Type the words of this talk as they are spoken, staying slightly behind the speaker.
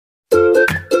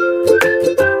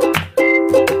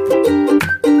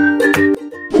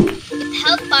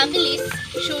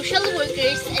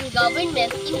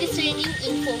government in discerning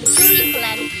info during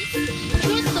calamities.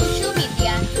 Through social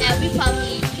media, every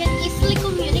family can easily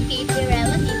communicate their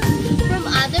relatives from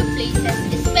other places,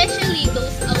 especially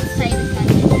those outside the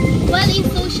country. While in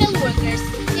social workers,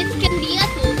 it can be a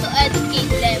tool to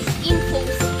educate them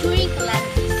infos during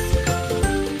calamities.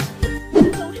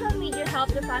 Social media help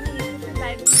the families to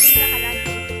survive during the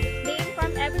calamities. They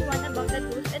inform everyone about the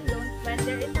do's and don'ts when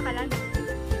there is a calamity.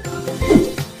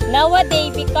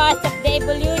 Nowadays, because of the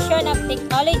evolution of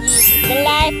technology, the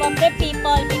life of the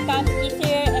people becomes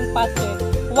easier and faster.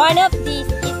 One of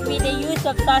these is with the use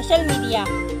of social media.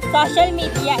 Social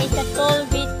media is a tool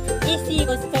which is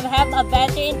used to have a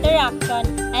better interaction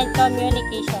and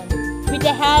communication. With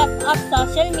the help of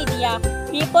social media,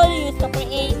 people use to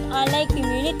create online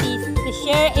communities to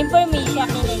share information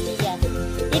and ideas.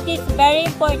 It is very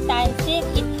important since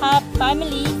it helps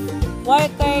families,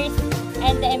 workers,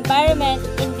 and the environment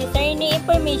in discerning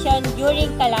information during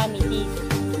calamities.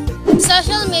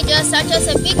 Social media such as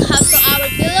a big help to our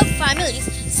beloved families,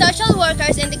 social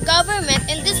workers, and the government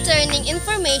in discerning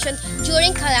information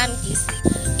during calamities.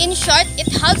 In short, it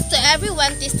helps to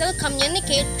everyone to still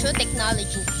communicate through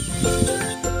technology.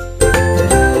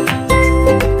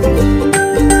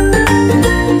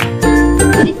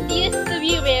 It used to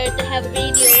be rare to have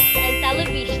radios and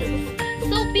televisions,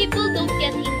 so people don't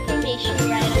get information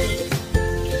right away.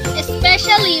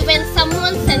 Especially when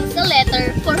someone sends a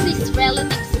letter for his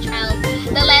relative's child.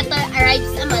 The letter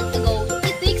arrives a month ago.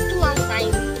 It takes a long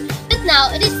time. But now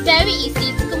it is very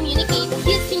easy to communicate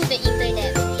using the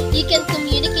internet. You can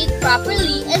communicate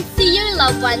properly and see your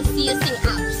loved ones using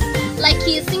apps. Like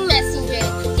using Messenger,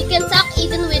 you can talk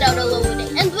even without a load.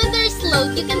 And when there is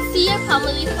load, you can see your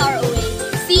family far away.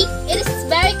 See, it is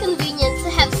very convenient to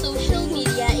have social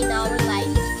media in our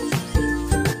lives.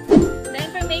 The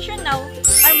information now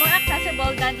are more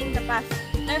accessible than in the past.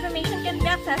 The information can be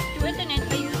accessed through internet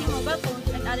by using mobile phones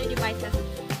and other devices,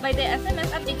 by the SMS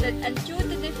updated, and through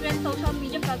the different social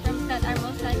media platforms that are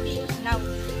most likely used now,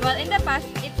 while in the past,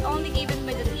 it's only given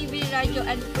by the TV, radio,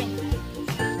 and print.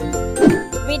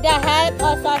 With the help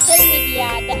of social media,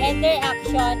 the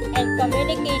interaction and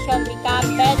communication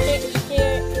become better,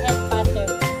 easier, and faster.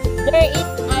 There is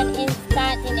an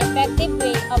instant and effective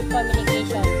way of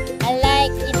communication.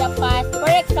 Unlike in the past,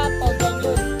 for example, the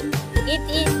news, it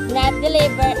is not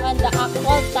delivered on the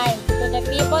actual time to the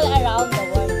people around the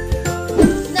world.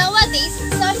 Nowadays,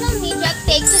 social media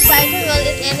takes a vital role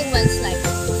in anyone's life.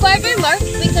 Furthermore,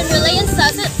 we can rely on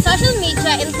social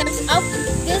media in terms of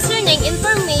discerning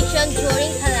information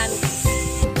during calamities.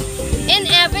 In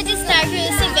every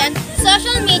disastrous event,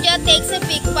 social media takes a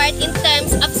big part in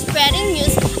terms of spreading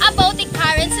news about the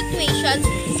current situations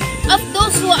of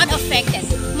those who are affected.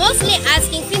 Mostly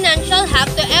asking financial help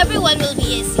to everyone will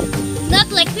be easy. Not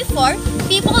like before,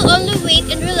 people only wait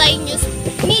and rely on news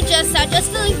media such as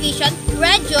television,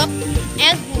 radio,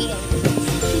 and mail.